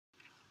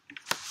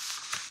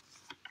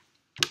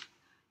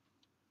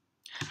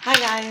Hi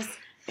guys,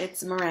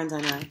 it's Miranda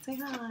and I. Say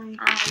hi.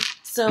 Hi.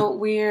 So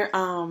we're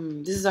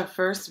this is our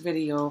first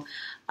video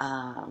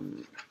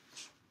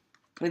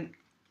with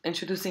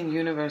introducing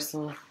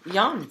Universal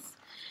Yums.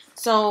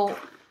 So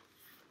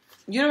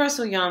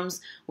Universal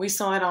Yums, we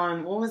saw it on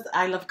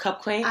I Love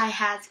Cupquake. I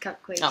has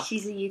Cupquake. Oh.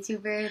 She's a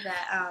YouTuber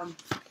that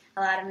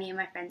a lot of me and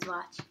my friends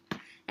watch,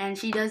 and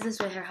she does this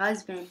with her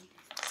husband.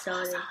 So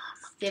there's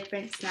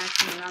different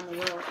snacks from around the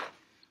world.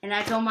 And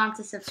I told Mom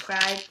to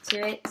subscribe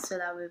to it so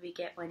that way we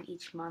get one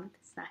each month.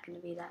 It's not going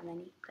to be that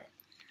many, but.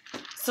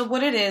 So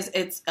what it is,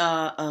 it's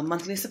a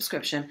monthly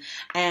subscription,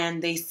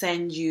 and they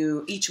send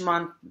you each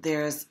month.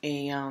 There's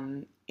a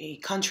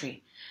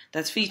country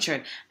that's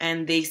featured,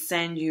 and they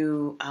send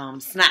you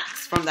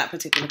snacks from that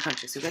particular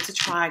country. So you get to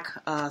try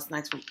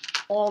snacks from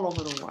all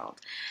over the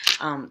world.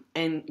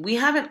 And we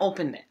haven't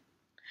opened it.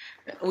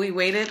 We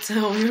waited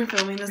till we were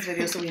filming this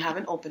video, so we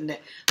haven't opened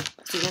it.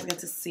 So you guys get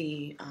to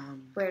see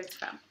Where it's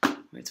from.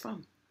 Where it's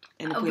from,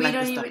 and if we like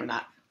the stuff or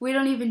not. We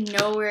don't even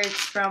know where it's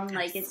from.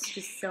 Like, it's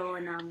just so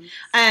anonymous.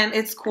 And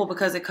it's cool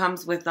because it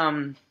comes with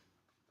like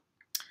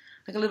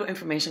a little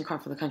information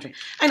card for the country.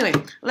 Anyway,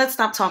 let's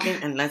stop talking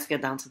and let's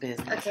get down to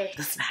business. Okay.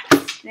 The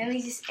snacks. Let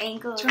me just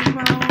angle. Drum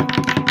roll.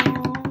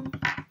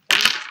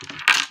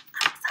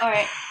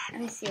 Alright, let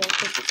me see.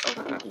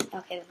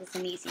 Okay, this is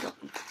an easy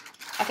open.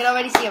 I can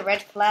already see a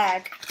red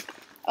flag.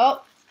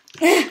 Oh.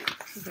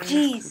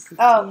 Jeez.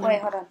 Oh, wait,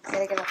 hold on.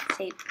 Gotta get off the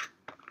tape.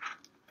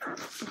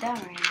 Sit down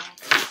right now.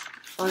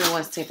 Oh, there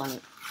was tape on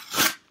it.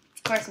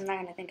 Of course, I'm not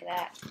gonna think of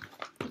that.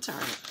 It's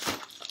alright.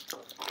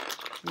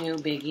 New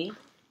biggie.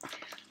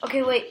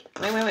 Okay, wait.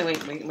 Wait.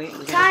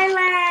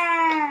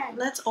 Thailand!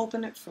 Let's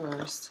open it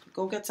first.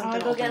 Go get I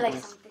something. wanna go get like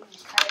something in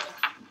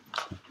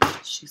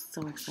Thailand. She's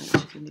so excited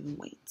she couldn't even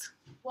wait.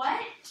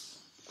 What?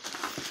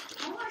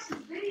 I watched this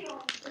video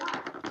and it's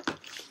done.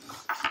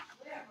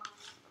 Where,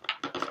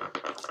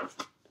 Mom?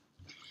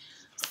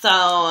 So,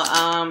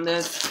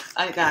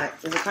 I got it.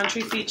 There's a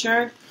country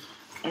featured,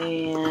 and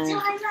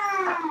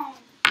Thailand!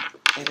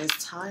 it is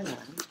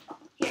Thailand.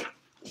 Here.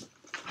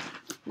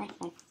 Nice.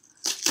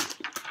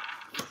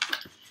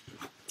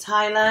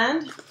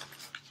 Thailand,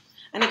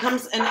 and it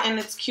comes and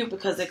it's cute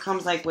because it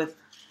comes like with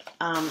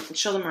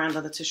show them around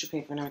the tissue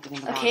paper and everything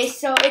in the box. Okay,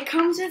 so it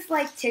comes with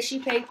like tissue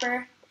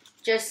paper,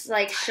 just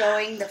like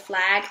showing the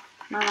flag.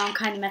 My mom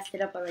kind of messed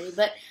it up already,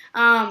 but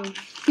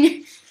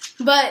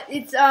but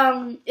it's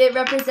it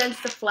represents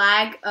the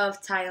flag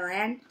of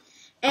Thailand,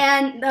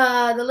 and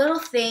the little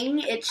thing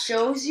it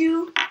shows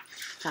you.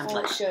 Oh,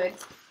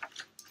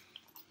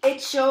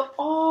 it should.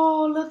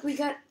 Oh, look, we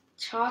got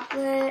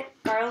chocolate,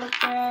 garlic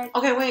bread.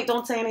 Okay, wait,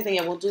 don't say anything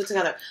yet. We'll do it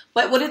together.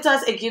 But what it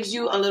does, it gives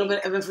you a little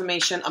bit of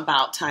information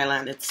about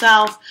Thailand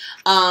itself.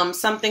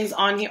 Some things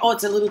on here. Oh,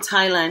 it's a little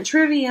Thailand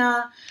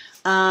trivia.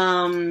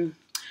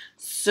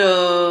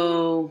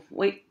 So,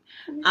 wait.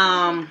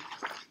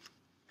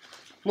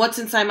 What's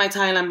inside my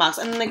Thailand box?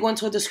 And then they go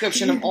into a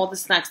description of all the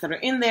snacks that are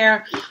in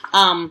there.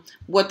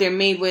 What they're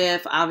made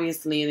with,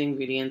 obviously, the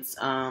ingredients.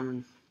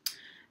 And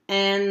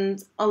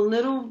a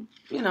little,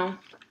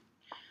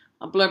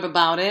 a blurb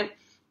about it.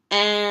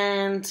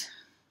 And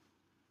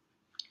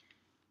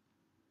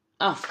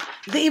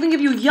they even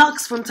give you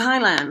yucks from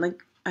Thailand.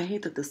 Like, I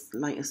hate that this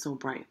light is so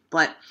bright,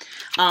 but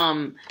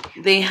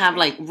they have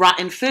like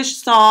rotten fish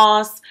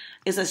sauce.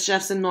 It says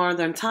chefs in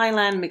northern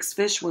Thailand mix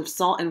fish with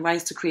salt and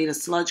rice to create a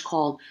sludge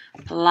called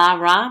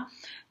plara.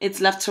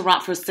 It's left to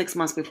rot for 6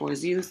 months before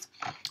it's used.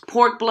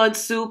 Pork blood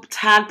soup,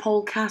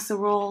 tadpole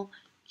casserole,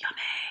 yummy.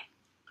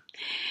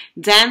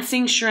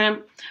 Dancing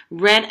shrimp,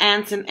 red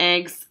ants and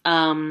eggs.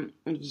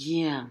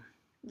 Yeah.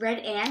 Red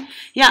ants?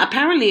 Yeah,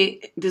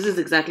 apparently, this is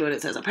exactly what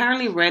it says.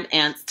 Apparently, red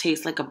ants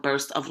taste like a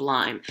burst of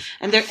lime.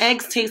 And their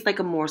eggs taste like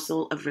a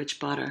morsel of rich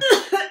butter.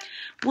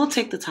 We'll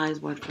take the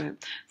Thai's word for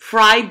it.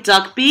 Fried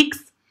duck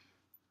beaks.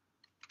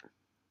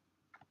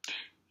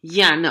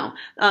 Yeah, no.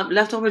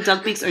 Leftover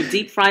duck beaks are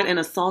deep fried in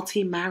a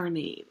salty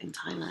marinade in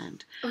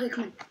Thailand. Okay,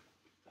 come on.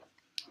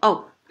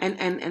 Oh,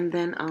 and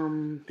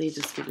then they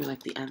just give you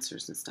like the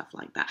answers and stuff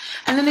like that.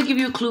 And then they give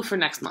you a clue for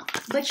next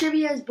month. But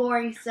trivia is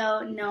boring, so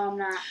no, I'm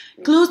not.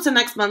 Clues to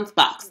next month's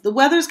box. The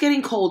weather's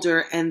getting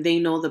colder and they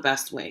know the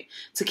best way.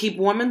 To keep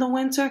warm in the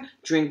winter,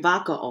 drink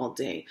vodka all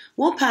day.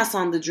 We'll pass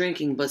on the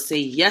drinking, but say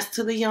yes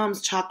to the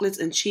yums, chocolates,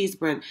 and cheese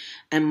bread,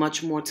 and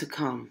much more to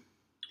come.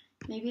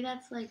 Maybe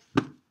that's like...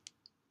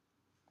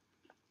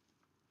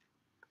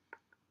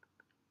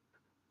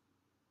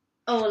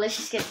 Oh, well, let's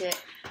just get to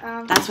it.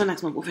 That's for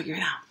next month. We'll figure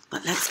it out.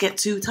 But let's get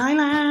to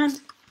Thailand.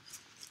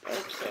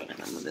 Okay. I'm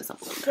gonna move this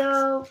up a little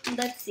bit. So,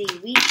 let's see.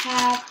 We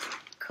have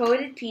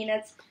coated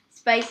peanuts,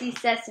 spicy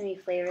sesame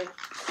flavored.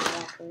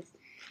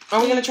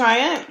 Are we gonna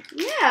try it?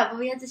 Yeah, but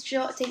we have to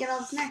take out all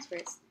the snacks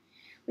first.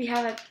 We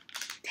have a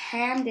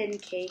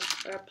pandan cake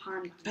or a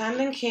pan.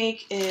 Pandan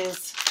cake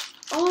is...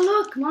 Oh,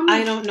 look, Mom.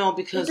 I don't know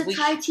because it's a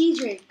Thai tea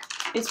drink.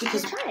 It's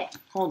because... Try it.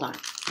 Hold on.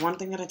 One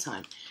thing at a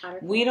time.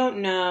 We don't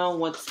know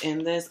what's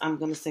in this. I'm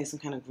going to say some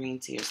kind of green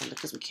tea or something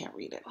because we can't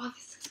read it. Oh,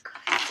 this is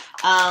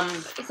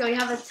good. So we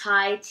have a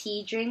Thai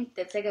tea drink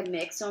that's like a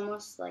mix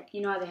almost. Like,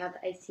 you know how they have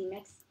the iced tea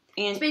mix?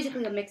 It's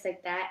basically a mix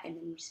like that, and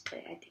then you just put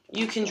it. I think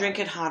you can drink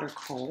it hot or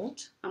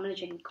cold. I'm gonna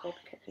drink it cold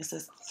because it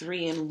says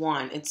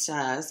 3-in-1. It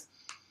says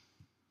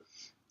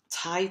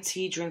Thai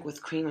tea drink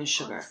with cream and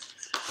sugar.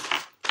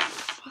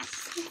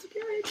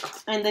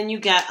 And then you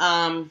get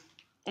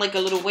like a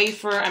little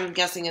wafer. I'm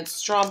guessing it's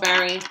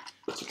strawberry.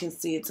 You can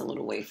see it's a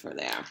little wafer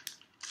there.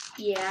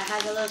 Yeah, it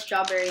has a little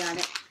strawberry on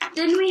it.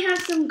 Then we have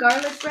some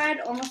garlic bread,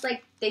 almost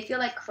like they feel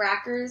like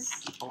crackers.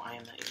 Oh, I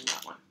am not eating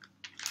that one.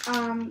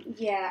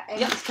 Yeah.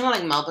 And it's kind of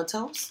like Melba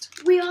toast.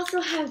 We also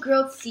have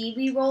grilled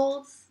seaweed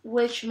rolls,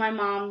 which my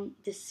mom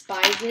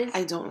despises.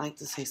 I don't like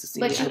the taste of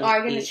seaweed. But you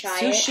are gonna try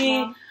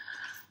sushi. it,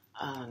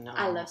 Mom. No.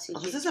 I love sushi. Oh,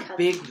 this is a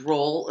big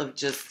roll of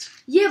just.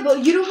 Yeah,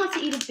 but you don't have to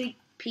eat a big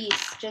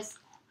piece. Just.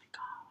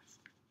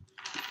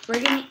 You're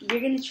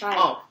gonna try it.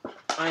 Oh,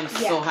 I'm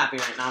so happy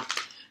right now.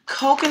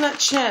 Coconut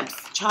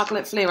chips,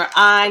 chocolate flavor.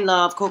 I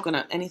love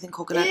coconut. Anything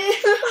coconut. Ew.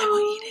 I will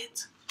eat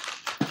it.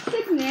 It's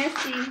like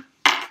nasty.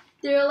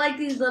 They're like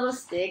these little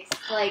sticks.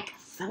 Like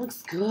that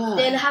looks good.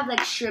 They have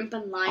like shrimp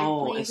and lime flavor.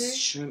 Oh, it's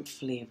shrimp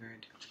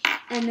flavored.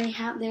 And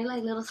they're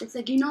like little sticks.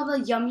 Like, you know the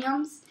Yum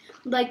Yums?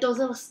 Like those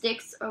little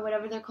sticks or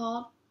whatever they're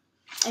called.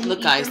 And look,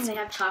 you eat guys. them and they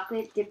have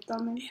chocolate dipped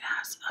on them. It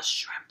has a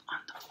shrimp on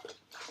them.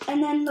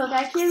 And then look,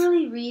 I can't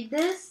really read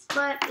this,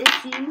 but it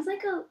seems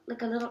like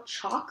a little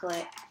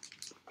chocolate.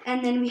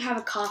 And then we have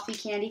a coffee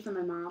candy from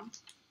my mom.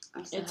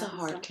 It's a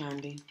hard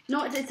candy.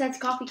 No, it says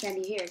coffee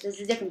candy here. This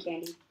is a different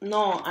candy.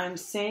 No, I'm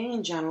saying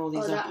in general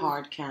these are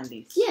hard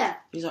candies. Yeah.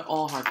 These are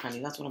all hard candy.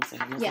 That's what I'm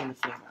saying. I'm not saying the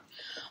flavor.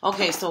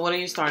 Okay, so what are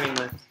you starting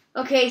with?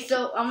 Okay,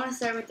 so I'm going to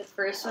start with the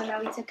first one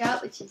that we took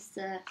out, which is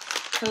the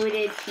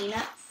coated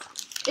peanuts.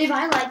 If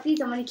I like these,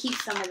 I'm going to keep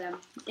some of them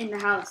in the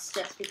house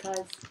just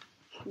because,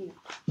 you know.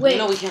 Wait.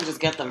 No, we can't just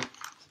get them.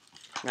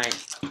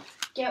 Right.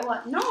 Get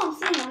what? No, I'm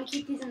saying I'm going to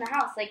keep these in the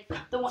house. Like,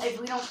 the one, if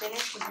we don't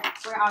finish,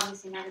 we're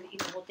obviously not going to eat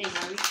the whole thing,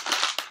 are we?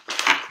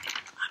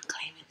 I'm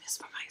claiming this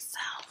for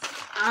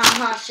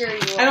myself. Sure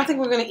you are. I don't think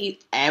we're going to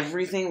eat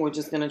everything. We're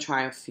just going to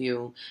try a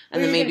few.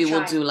 And then maybe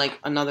we'll do, like,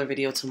 another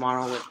video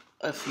tomorrow with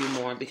a few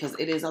more because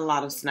it is a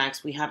lot of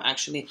snacks. We have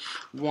actually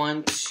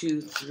 1,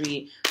 2,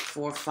 3,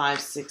 4, 5,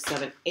 6,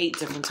 7, 8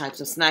 different types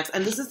of snacks.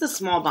 And this is the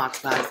small box,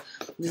 guys.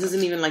 This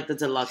isn't even like the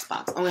deluxe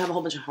box. And we have a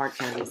whole bunch of hard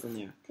candies in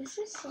there. This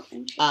is so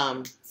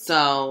interesting.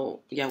 So,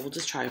 yeah, we'll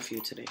just try a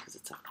few today because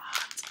it's a lot.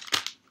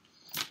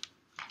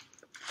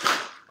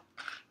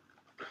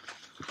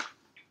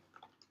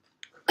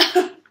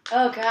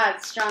 Oh,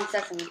 God. Strong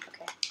sesame.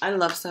 Okay. I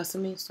love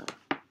sesame, so.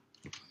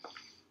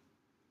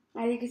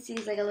 You can see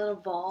it's like a little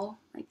ball.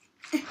 Like,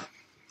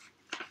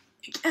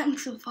 I'm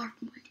so far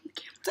from the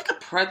camera. It's like a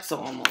pretzel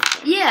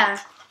almost. Yeah.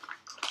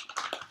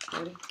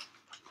 Ready?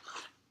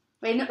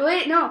 Wait,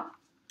 no.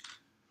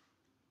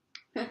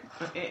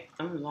 Okay,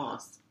 I'm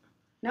lost.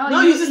 No,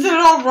 you just did it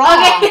all wrong.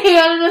 Okay,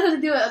 I don't know how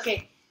to do it.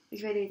 Okay,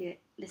 which way do we do it?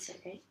 This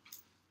way,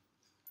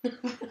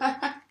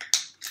 right?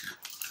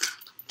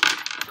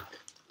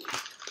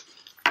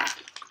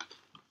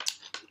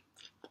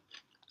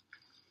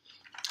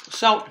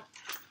 So,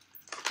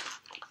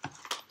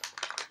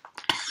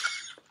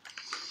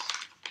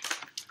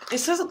 it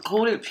says a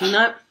coated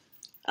peanut.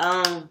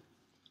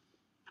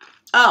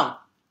 Oh,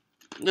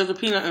 there's a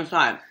peanut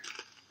inside.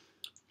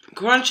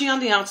 Crunchy on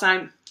the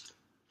outside.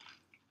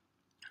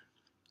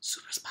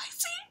 Super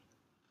spicy.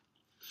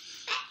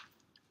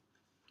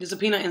 There's a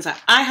peanut inside.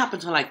 I happen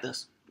to like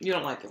this. You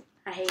don't like it.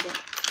 I hate it.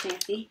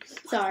 Fancy.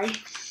 Sorry.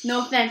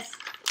 No offense.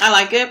 I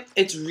like it.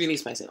 It's really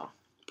spicy though.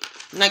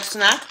 Next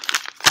snack.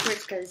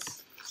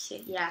 Because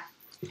shit, yeah.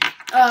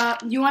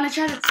 You want to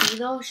try the tea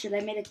though? Should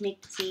I make the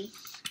tea?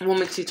 We'll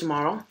make tea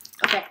tomorrow.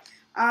 Okay.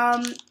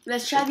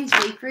 Let's try these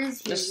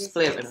wafers. Just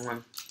split it in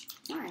one.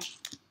 Alright.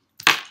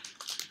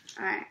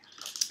 Alright.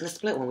 Let's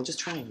split one. We're just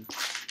trying.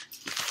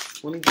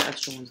 We'll leave the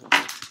extra ones off.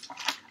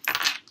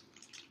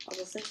 Oh,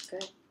 this looks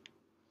good.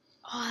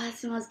 Oh, that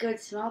smells good.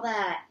 Smell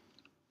that.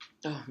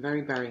 Oh,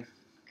 very berry.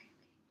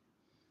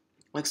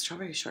 Like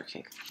strawberry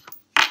shortcake.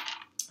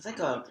 It's like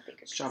a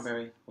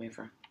strawberry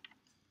wafer.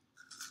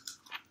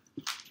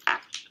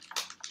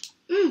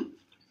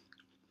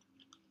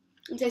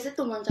 It tastes like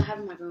the ones I have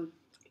in my room.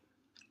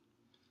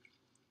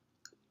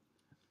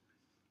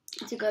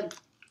 It's good.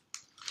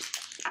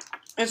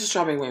 It's a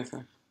strawberry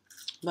wafer.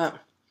 But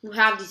you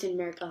have these in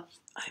America.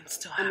 I'm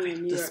still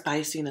having the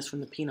spiciness from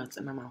the peanuts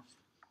in my mouth.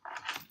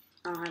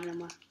 I don't have no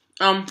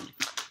more.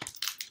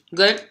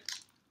 Good.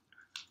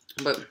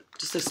 But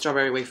just a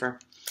strawberry wafer.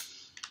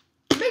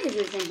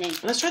 Basically the same thing.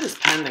 Let's try this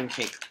pandan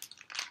cake.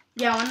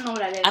 Yeah, I want to know what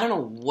that is. I don't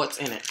know what's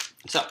in it.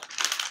 So.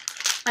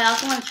 I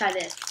also want to try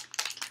this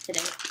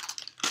today.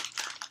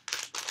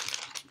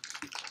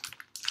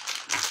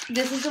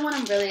 This is the one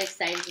I'm really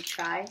excited to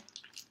try.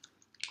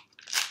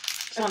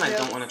 This one I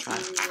don't want to try.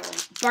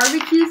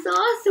 Barbecue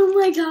sauce? Oh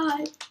my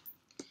god.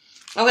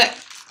 Okay,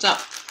 so.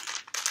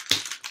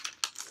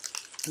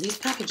 These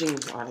packaging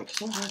are like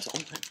so hard to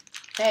open.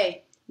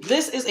 Hey.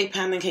 This is a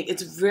pandan cake.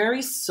 It's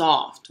very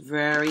soft,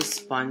 very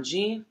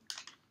spongy.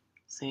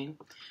 See?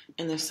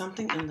 And there's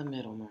something in the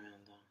middle,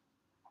 Miranda.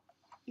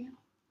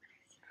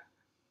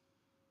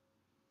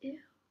 Yeah.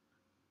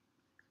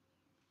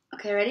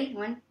 Okay, ready?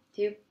 1,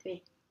 2,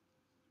 3.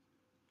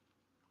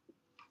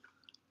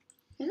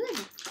 It's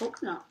like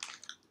coconut.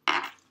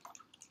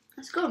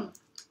 That's good.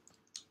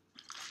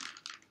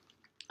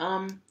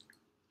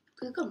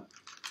 It's good.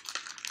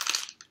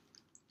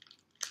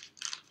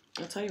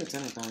 I'll tell you what's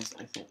in it, guys.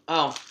 I think.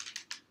 Oh.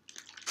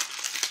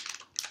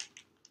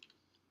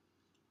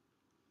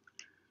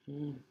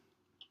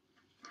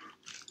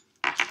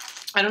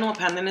 I don't know what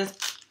pandan is.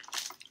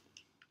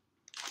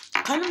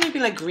 Kind of maybe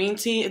like green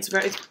tea. It's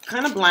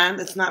kind of bland.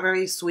 It's not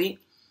very sweet.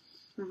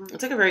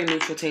 It's like a very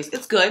neutral taste.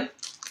 It's good.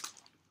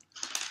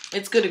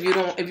 It's good if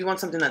you want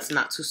something that's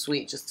not too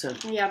sweet, just to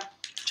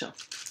chill.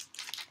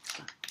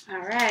 All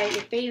right,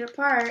 your favorite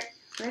part.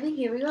 Ready?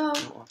 Here we go. I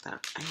don't want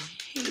that. I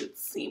hate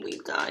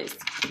seaweed, guys.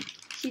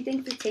 She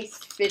thinks it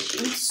tastes fishy.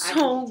 It's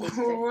so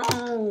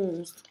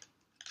gross.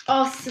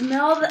 Oh,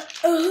 smell the.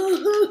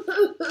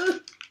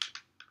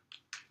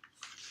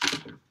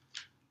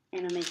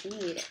 And I'm making you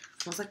eat it.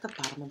 Smells like the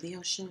bottom of the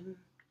ocean.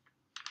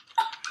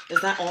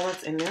 Is that all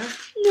that's in there?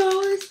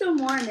 No, there's still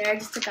more in there. I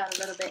just took out a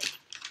little bit.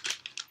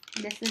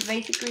 This is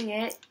basically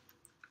it.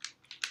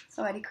 It's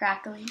already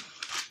crackling.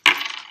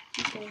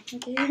 Okay.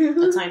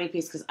 A tiny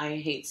piece, because I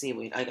hate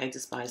seaweed. I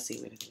despise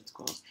seaweed. I think it's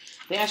gross.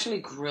 They actually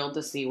grilled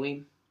the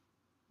seaweed.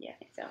 Yeah,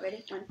 it's all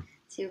ready. 1,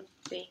 2,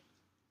 3.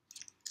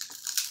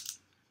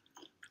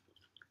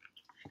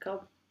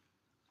 Go.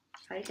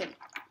 How do you think?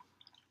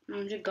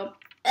 Just go.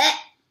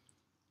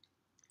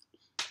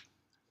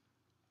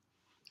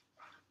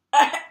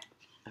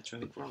 That's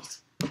really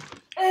gross.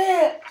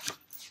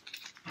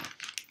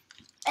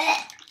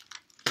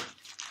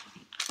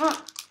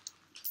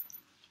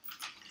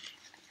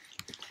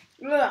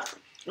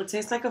 It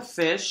tastes like a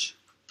fish.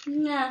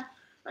 Yeah.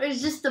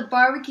 It's just the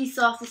barbecue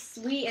sauce is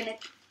sweet and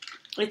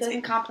it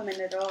doesn't compliment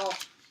it at all.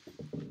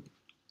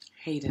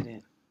 Hated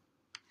it.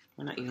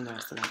 We're not eating the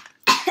rest of that.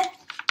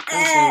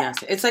 That's really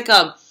nasty. It's like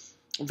a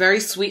very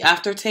sweet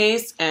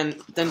aftertaste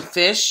and then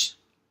fish.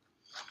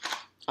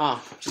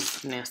 Oh,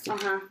 just nasty.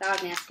 That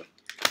was nasty.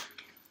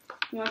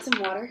 You want some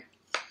water?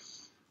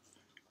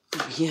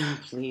 Yeah,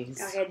 please.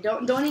 Okay,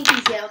 don't eat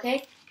these yet,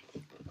 okay?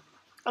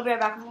 I'll be right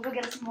back. I'm gonna go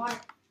get us some water.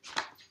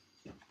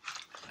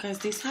 Guys,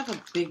 these have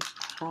a big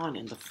prawn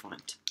in the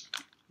front.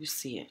 You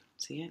see it.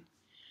 See it?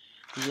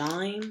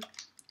 Lime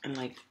and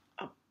like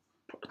a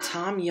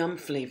Tom Yum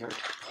flavored.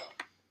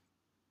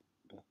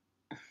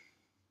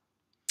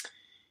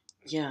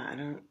 Yeah, I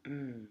don't...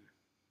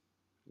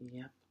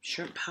 Yep.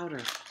 Shrimp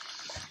powder.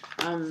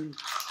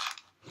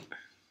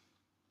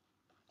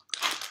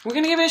 We're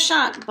going to give it a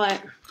shot, but I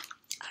don't know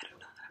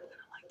that I'm going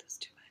to like this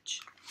too much.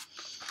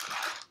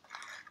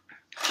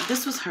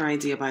 This was her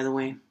idea, by the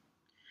way.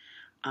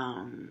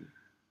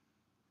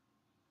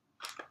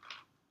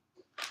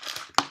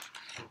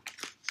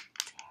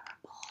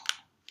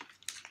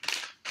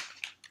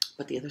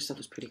 But the other stuff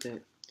was pretty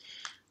good.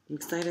 I'm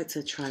excited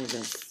to try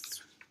this.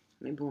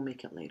 Maybe we'll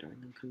make it later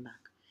and then come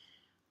back.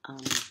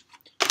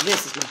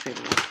 This is my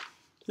favorite one.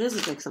 This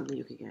is like something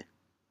you could get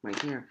right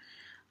here.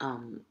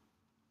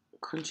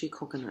 Crunchy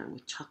coconut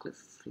with chocolate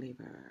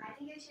flavor. I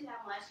think I should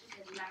have less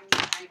because I'm not going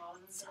to find all of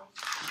them today.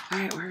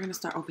 Alright, we're going to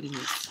start opening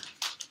this.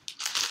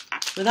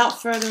 Without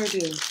further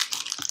ado,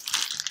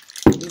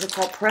 these are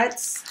called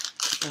Pretz.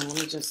 And let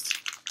me just...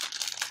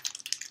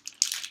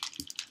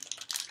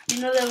 You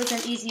know there was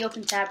an easy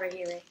open tab right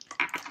here,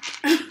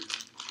 right?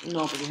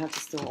 No, but you have to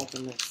still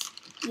open this.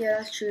 Yeah,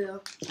 that's true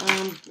though.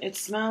 It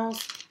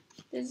smells...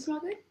 Does it smell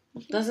good?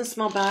 Okay. Doesn't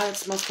smell bad. It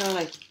smells kind of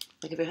like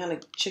if it had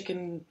like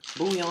chicken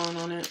bouillon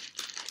on it.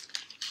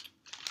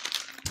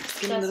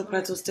 Give me a little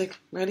pretzel stick.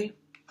 Ready?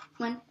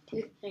 1,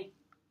 2, 3.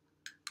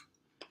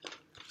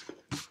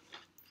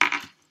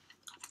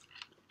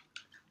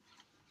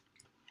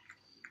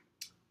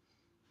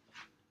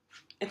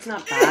 It's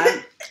not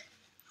bad.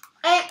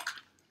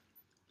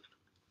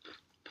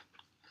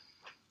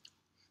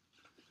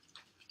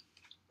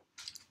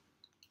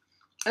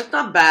 It's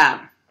not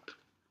bad.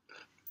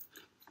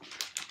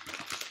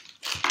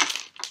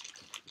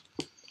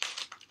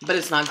 But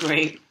it's not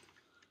great.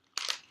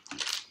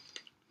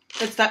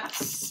 It's that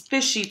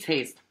fishy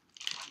taste.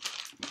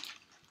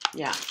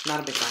 Yeah, not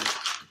a big fan.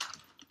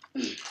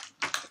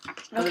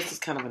 Okay. This is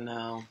kind of a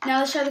no. Now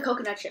let's try the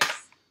coconut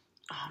chips.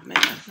 Oh man,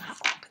 I've not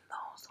opened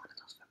those. One of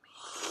those for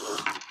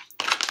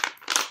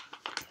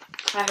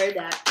me. I heard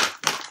that.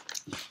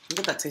 You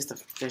get that taste of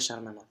fish out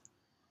of my mouth.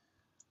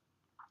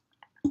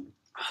 Oh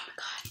my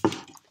god.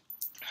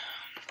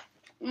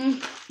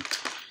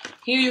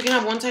 Here, you can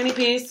have one tiny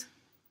piece.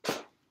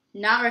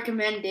 Not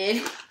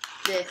recommended.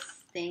 This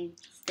thing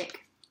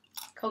stick.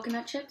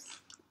 Coconut chips.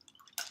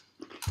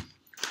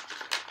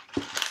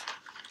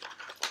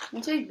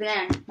 It's really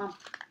bland, Mom.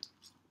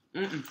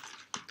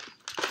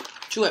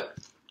 Chew it.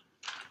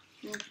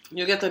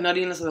 You'll get the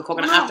nuttiness of the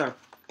coconut Mom. after.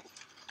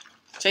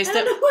 Taste I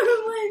don't it. know what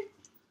it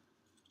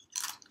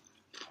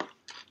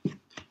went.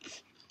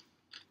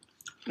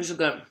 This is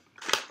good.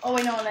 Oh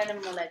wait, no, let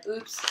him let.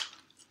 Oops.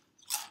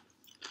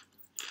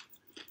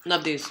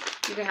 Love these.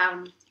 You can have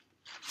them.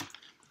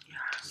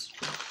 Yes.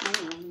 I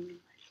don't know.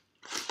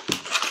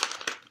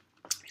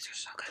 These are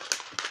so good.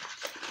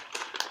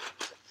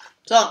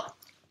 So,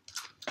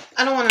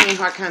 I don't want any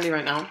hard candy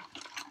right now.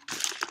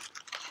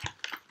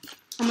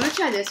 I'm gonna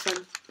try this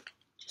one.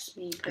 Just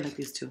me. I like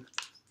these two.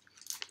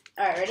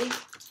 Alright, ready?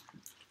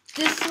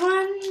 This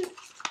one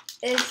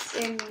is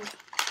in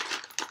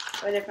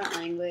a different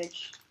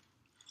language.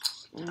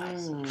 Alright,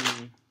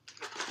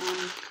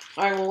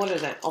 well, what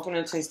is it? Open it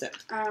and taste it.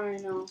 I don't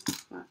really know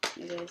what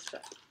it is,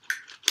 but.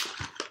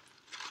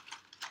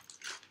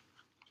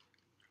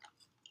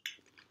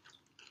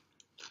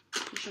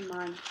 You should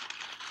mind.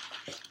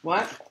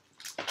 What?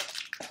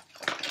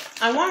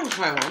 I want to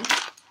try one.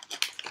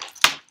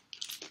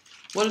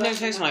 What do they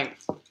taste like?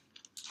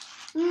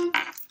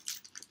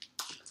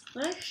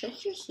 Like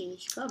citrusy.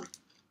 It's good.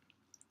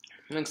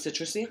 Like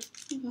citrusy?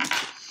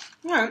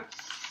 Alright.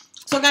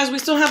 So, guys, we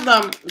still have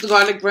the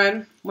garlic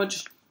bread,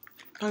 which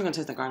I'm going to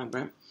taste the garlic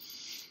bread.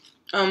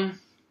 And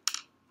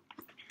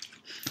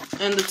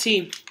the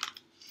tea.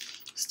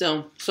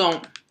 Still.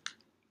 So,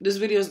 this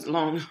video is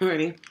long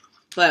already.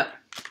 But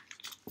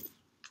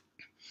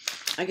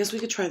I guess we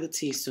could try the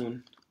tea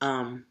soon.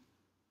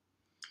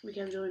 We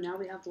can do it now.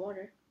 We have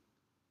water.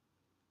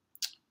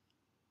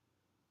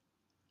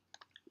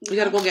 We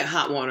gotta go get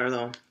hot water,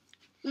 though.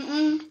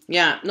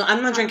 Yeah. No,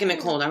 I'm not drinking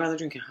it cold. I'd rather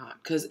drink it hot.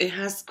 Because it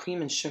has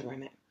cream and sugar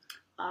in it.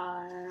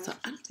 So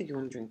I don't think you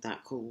want to drink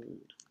that cold.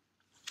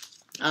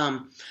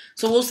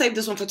 So we'll save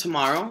this one for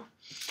tomorrow.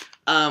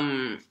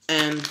 And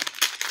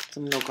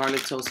some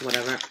garlic toast or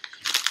whatever.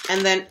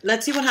 And then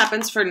let's see what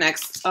happens for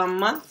next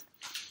month.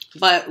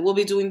 But we'll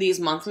be doing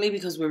these monthly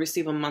because we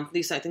receive them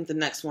monthly. So I think the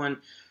next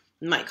one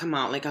might come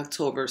out like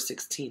October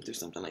 16th or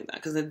something like that.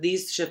 Because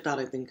these shipped out,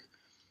 I think.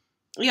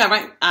 Yeah,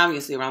 right.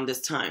 Obviously around this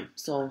time.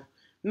 So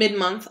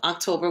mid-month,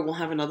 October, we'll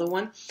have another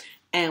one.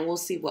 And we'll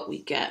see what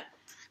we get.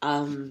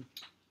 But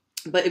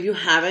if you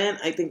haven't,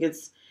 I think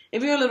it's...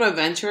 If you're a little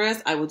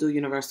adventurous, I will do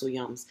Universal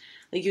Yums.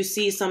 Like, you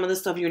see some of the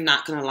stuff you're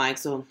not going to like.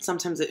 So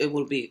sometimes it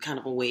will be kind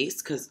of a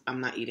waste because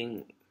I'm not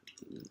eating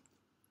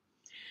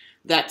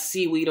that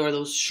seaweed or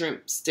those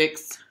shrimp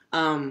sticks.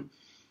 But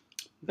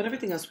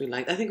everything else we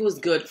liked. I think it was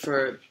good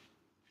for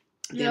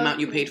the amount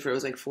you paid for. It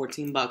was like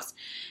 $14.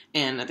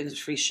 And I think it's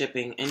free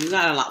shipping. And we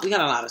got a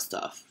lot of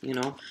stuff, you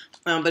know.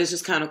 But it's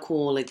just kind of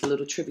cool, like the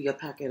little trivia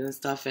packet and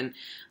stuff. And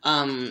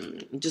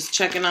just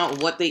checking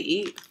out what they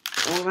eat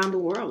all around the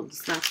world.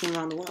 Snacks from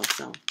around the world.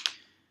 So,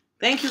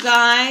 thank you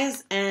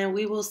guys. And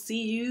we will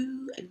see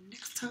you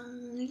next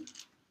time.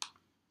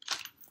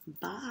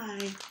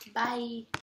 Bye. Bye.